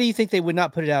 Why do you think they would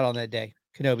not put it out on that day,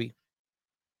 Kenobi?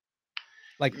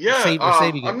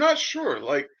 I'm not sure.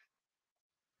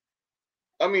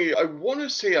 I mean, I want to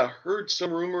say I heard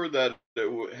some rumor that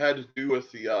it had to do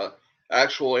with the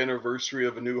actual anniversary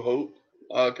of A New Hope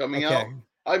coming out.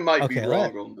 I might be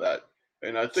wrong on that.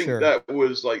 And I think that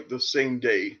was like the same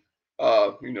day,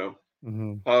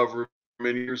 however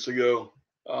many years ago.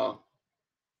 I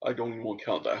don't even want to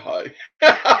count that high.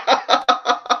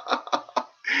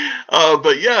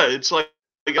 But yeah, it's like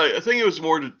I think it was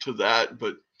more to that.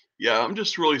 But yeah, I'm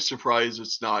just really surprised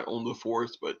it's not on the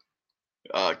 4th, but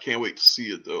can't wait to see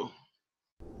it though.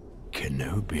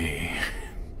 Kenobi.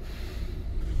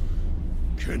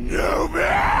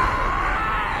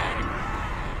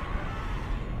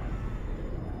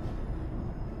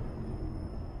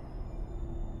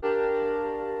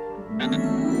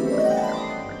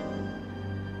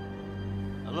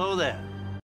 Hello there.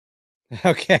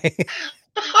 Okay.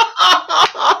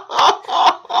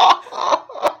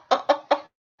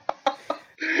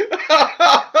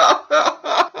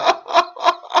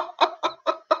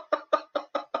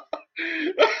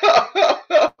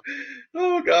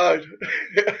 Oh God.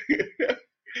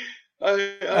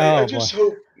 I just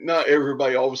hope not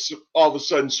everybody all of a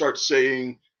sudden starts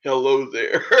saying hello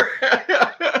there.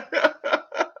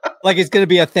 Like it's going to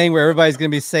be a thing where everybody's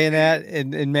going to be saying that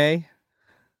in May.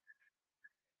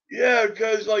 Yeah,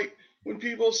 because like when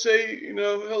people say,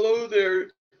 hello there,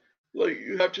 like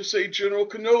you have to say General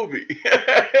Kenobi.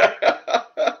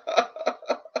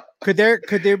 Could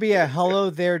there be a hello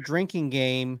there drinking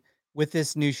game with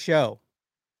this new show?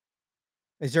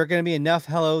 Is there going to be enough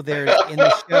hello there in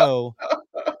the show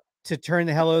to turn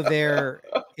the hello there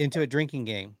into a drinking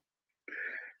game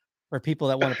for people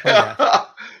that want to play that?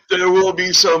 There will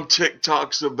be some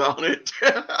TikToks about it.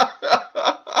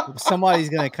 Somebody's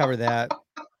going to cover that.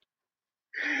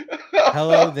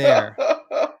 Hello there.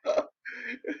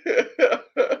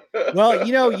 Well,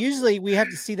 usually we have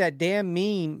to see that damn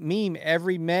meme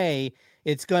every May.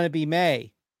 It's going to be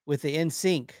May with the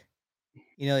NSYNC.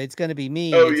 It's going to be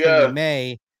me. Oh, it's going to be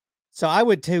May. So I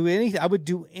would do anything. I would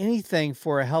do anything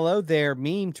for a hello there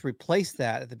meme to replace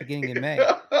that at the beginning of May.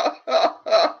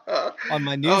 On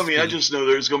my news. I mean, I just know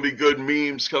there's going to be good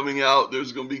memes coming out.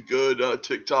 There's going to be good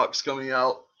TikToks coming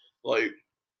out. Like,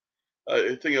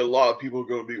 I think a lot of people are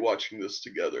going to be watching this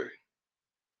together.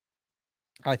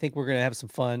 I think we're going to have some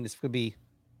fun. It's going to be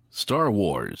Star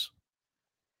Wars.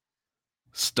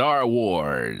 Star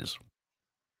Wars.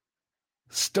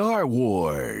 Star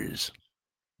Wars.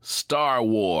 Star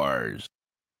Wars.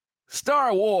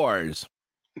 Star Wars.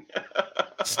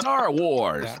 Star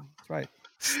Wars. Yeah, that's right.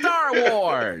 Star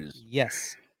Wars.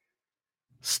 Yes,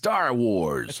 Star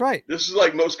Wars. that's right. This is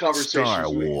like most conversations. Star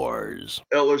Wars.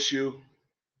 LSU,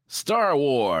 Star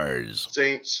Wars.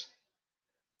 Saints,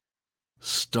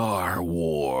 Star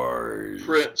Wars.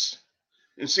 Prince.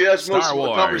 And see, that's Star most of the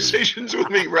Wars. conversations with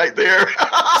me right there.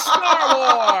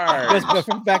 Star Let's Wars. go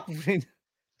from back between.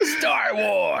 Star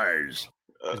Wars.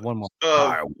 There's one more.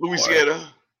 Star Wars.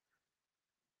 Louisiana.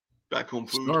 Back home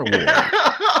food. Star Wars.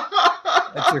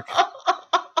 That's your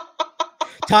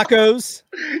tacos.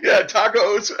 Yeah,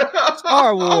 tacos.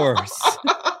 Star Wars.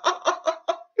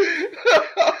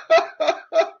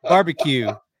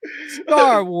 Barbecue.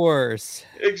 Star Wars.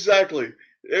 Exactly.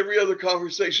 Every other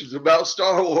conversation is about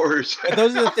Star Wars. But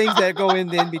those are the things that go in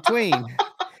between.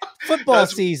 Football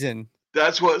That's- season.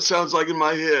 That's what it sounds like in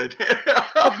my head.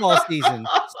 Football season.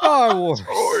 Star Wars.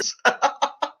 Star Wars.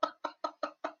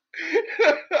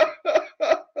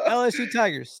 LSU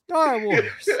Tigers. Star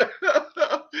Wars.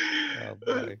 Oh,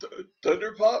 boy.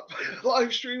 Thunder Pop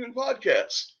live streaming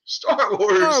podcast. Star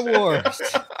Wars. Star Wars.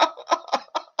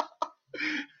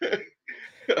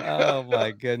 Oh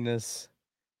my goodness.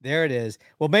 There it is.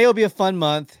 Well, May will be a fun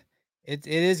month. It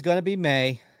is going to be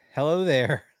May. Hello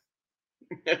there.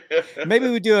 Maybe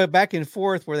we do a back and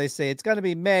forth where they say it's going to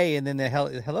be May and then the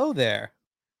hello there.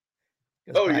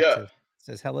 Goes Oh, back yeah. to-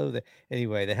 says hello there.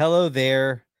 Anyway, the hello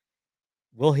there.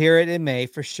 We'll hear it in May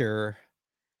for sure.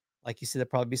 Like you said, there'll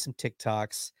probably be some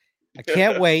TikToks. I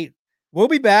can't wait. We'll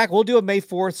be back. We'll do a May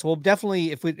 4th. So we'll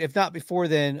definitely, if not before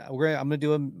then, I'm gonna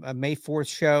do a May 4th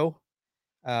show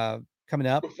coming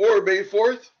up. Before May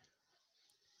 4th?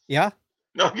 Yeah.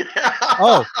 No.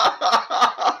 Oh.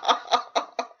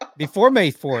 Before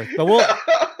May 4th.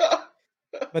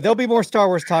 But there'll be more Star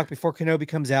Wars talk before Kenobi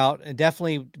comes out, and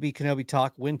definitely be Kenobi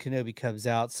talk when Kenobi comes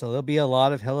out. So there'll be a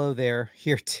lot of hello there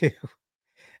here too.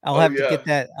 I'll have to get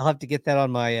that. I'll have to get that on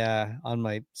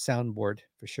my soundboard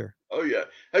for sure. Oh yeah.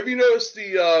 Have you noticed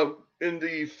the in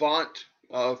the font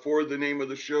for the name of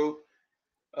the show,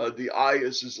 the I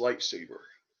is his lightsaber.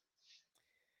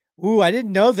 Ooh, I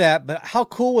didn't know that, but how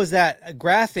cool was that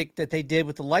graphic that they did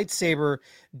with the lightsaber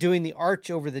doing the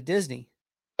arch over the Disney?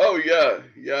 Oh yeah,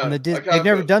 yeah. On the they've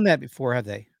never done that before, have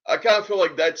they? I kind of feel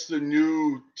like that's the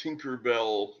new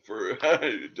Tinkerbell for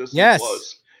Disney Yes.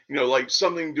 Plus. You know, like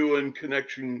something doing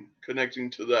connecting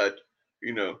to that.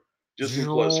 You know, Disney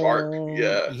Plus arc.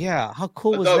 Yeah. Yeah. How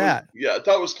cool I was thought that? I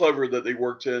thought it was clever that they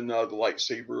worked in the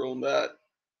lightsaber on that.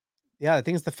 Yeah, I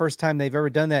think it's the first time they've ever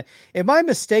done that. Am I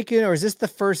mistaken, or is this the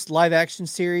first live action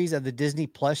series of the Disney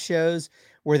Plus shows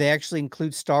where they actually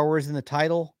include Star Wars in the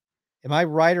title? Am I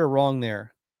right or wrong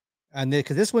there? And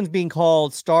because this one's being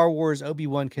called Star Wars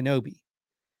Obi-Wan Kenobi,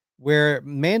 where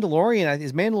Mandalorian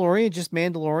is Mandalorian just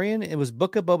Mandalorian. It was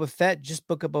Book of Boba Fett, just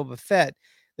Book of Boba Fett.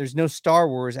 There's no Star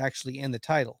Wars actually in the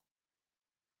title.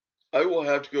 I will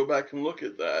have to go back and look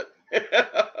at that.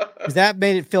 Because that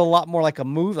made it feel a lot more like a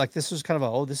movie. Like this was kind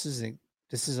of this is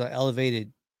an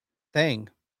elevated thing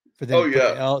for them. Oh, to put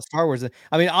yeah. Star Wars.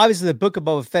 I mean, obviously the Book of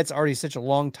Boba Fett's already such a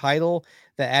long title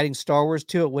that adding Star Wars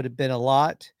to it would have been a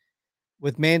lot.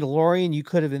 With Mandalorian, you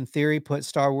could have in theory put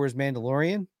Star Wars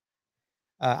Mandalorian.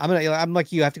 I'm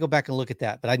like you. I have to go back and look at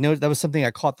that. But I know that was something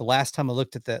I caught the last time I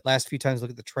looked at the last few times I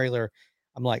looked at the trailer.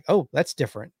 I'm like, oh, that's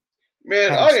different. Man,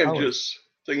 Kind of I am Star Wars. just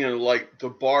thinking of like the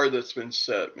bar that's been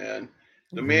set, man.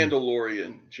 The Mhm.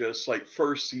 Mandalorian, just like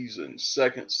first season,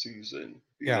 second season,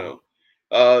 you Yeah.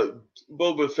 know.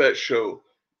 Boba Fett show.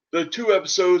 The 2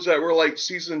 episodes that were like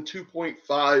season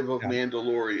 2.5 of Yeah.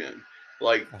 Mandalorian.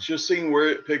 Like Yeah. just seeing where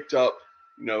it picked up,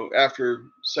 you know, after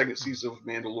second season of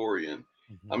Mandalorian.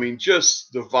 I Mhm. mean,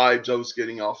 just the vibes I was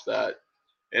getting off that.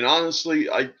 And honestly,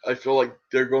 I feel like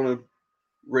they're going to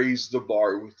raise the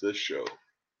bar with this show.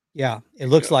 Yeah, it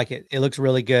looks Yeah. like it. It looks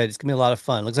really good. It's gonna be a lot of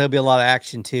fun. Looks like there'll be a lot of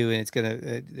action too, and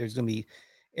there's gonna be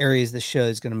areas of the show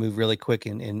is gonna move really quick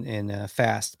and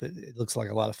fast. But it looks like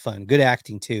a lot of fun. Good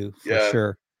acting too, for Yeah.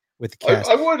 sure, with the I, cast.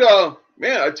 I would,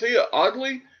 man, I tell you,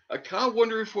 oddly, I kind of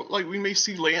wonder if like we may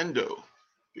see Lando.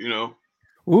 You know,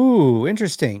 Ooh,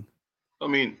 interesting. I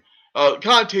mean, kind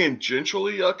of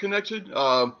tangentially connected.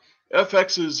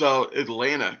 FX's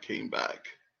Atlanta came back,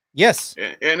 Yes.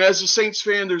 and as a Saints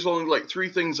fan, there's only like 3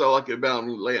 things I like about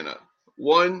Atlanta.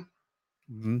 1,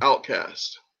 Mhm.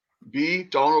 Outcast. B,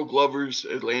 Donald Glover's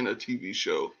Atlanta TV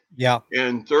show. Yeah.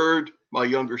 And 3rd, my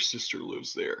younger sister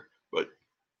lives there. But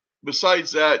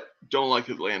besides that, don't like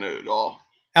Atlanta at all.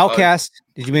 Outcast.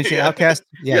 Did you mention yeah. Outcast?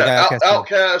 Yeah, I got Outcast.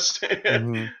 Outcast,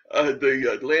 Mhm.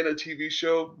 the Atlanta TV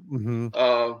show.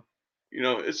 Mm-hmm. You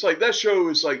know, it's like that show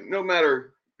is like no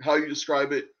matter how you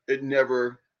describe it, it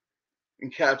never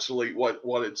encapsulate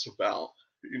what it's about.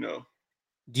 You know.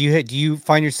 Do you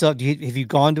find yourself? Have you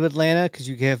gone to Atlanta because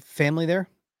you have family there?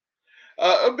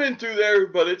 I've been through there,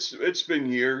 but it's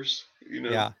been years. You know.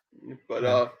 Yeah. But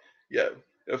Yeah. yeah,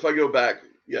 if I go back,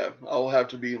 yeah, I'll have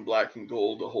to be in black and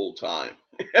gold the whole time.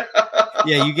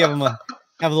 Yeah, you have a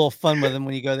little fun with them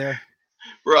when you go there.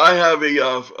 Bro, I have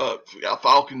a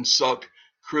Falcon Suck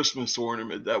Christmas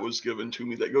ornament that was given to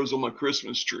me that goes on my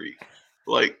Christmas tree.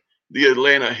 Like the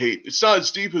Atlanta hate. It's not as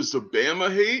deep as the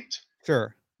Bama hate,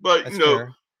 Sure. but That's you know,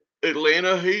 fair.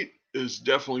 Atlanta hate is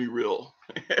definitely real.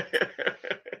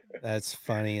 That's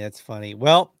funny. That's funny.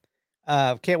 Well,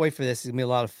 can't wait for this. It's gonna be a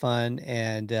lot of fun.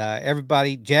 And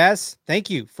everybody, Jazz, thank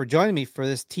you for joining me for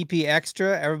this TP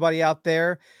Extra. Everybody out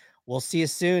there, we'll see you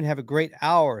soon. Have a great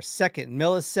hour, second,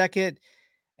 millisecond,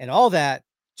 and all that.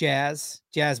 Jazz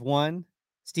 1,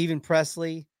 Stephen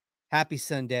Presley. Happy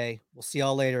Sunday. We'll see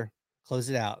y'all later. Close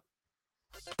it out.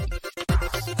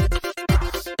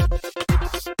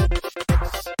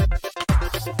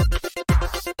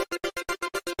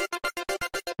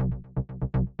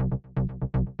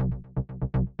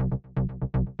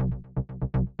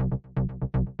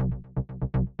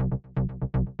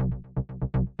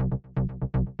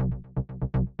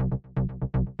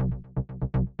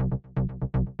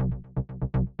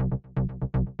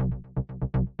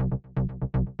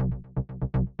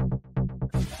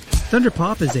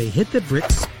 Thunderpop is a Hit the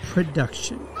Bricks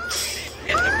production.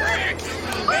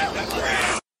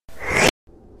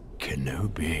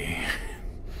 Kenobi.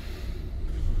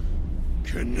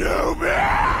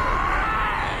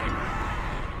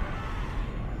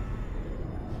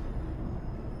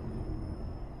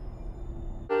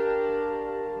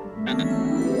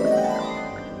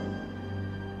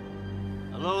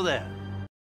 Hello there.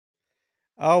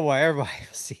 Oh, well, everybody.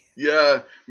 See. Yeah.